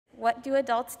What Do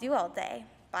Adults Do All Day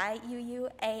by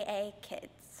UUAA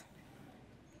Kids.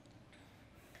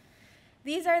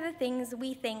 These are the things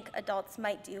we think adults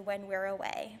might do when we're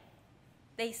away.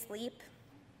 They sleep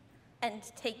and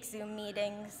take Zoom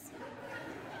meetings.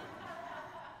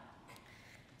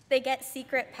 They get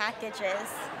secret packages.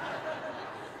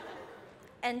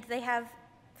 And they have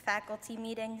faculty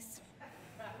meetings.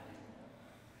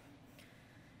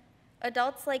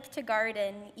 Adults like to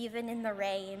garden, even in the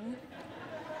rain.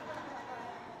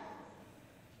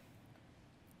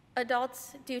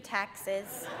 Adults do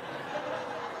taxes.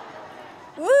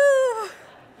 Woo!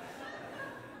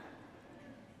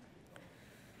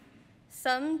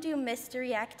 Some do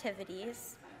mystery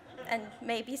activities, and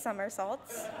maybe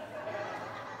somersaults.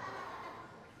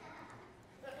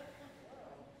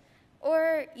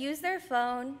 Or use their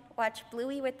phone, watch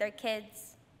Bluey with their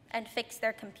kids, and fix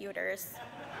their computers.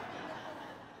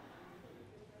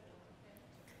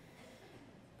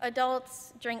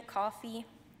 Adults drink coffee,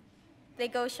 they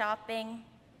go shopping,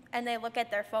 and they look at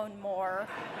their phone more.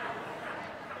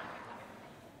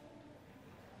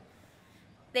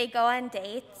 They go on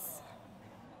dates,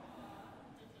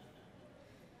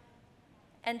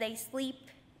 and they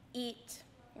sleep, eat,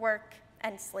 work,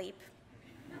 and sleep.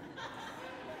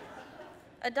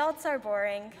 Adults are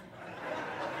boring.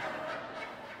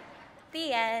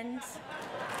 The end.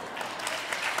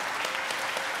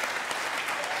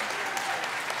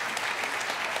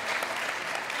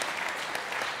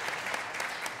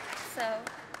 So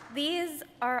these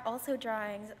are also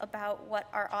drawings about what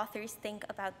our authors think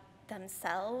about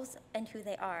themselves and who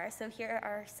they are. So here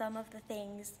are some of the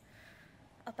things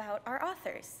about our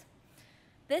authors.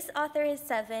 This author is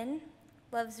 7,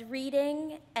 loves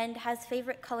reading, and has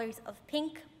favorite colors of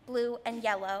pink, blue, and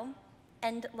yellow,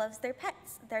 and loves their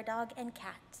pets, their dog and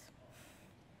cat.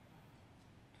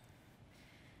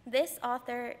 This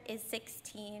author is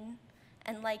 16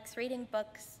 and likes reading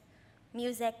books,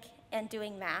 music, and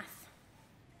doing math.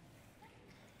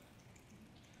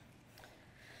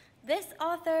 This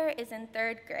author is in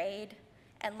 3rd grade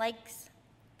and likes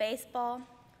baseball,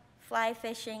 fly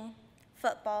fishing,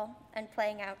 football, and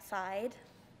playing outside.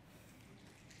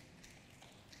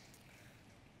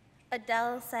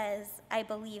 Adele says, "I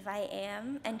believe I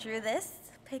am," and drew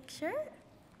this picture.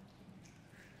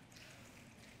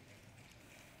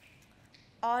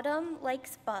 Autumn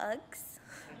likes bugs.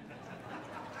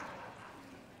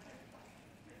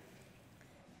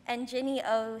 And Ginny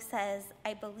O says,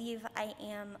 "I believe I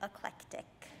am eclectic."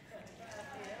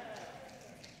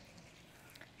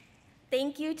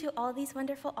 Thank you to all these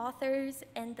wonderful authors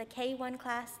in the K1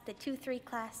 class, the 2-3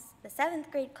 class, the 7th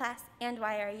grade class, and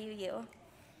YRUU.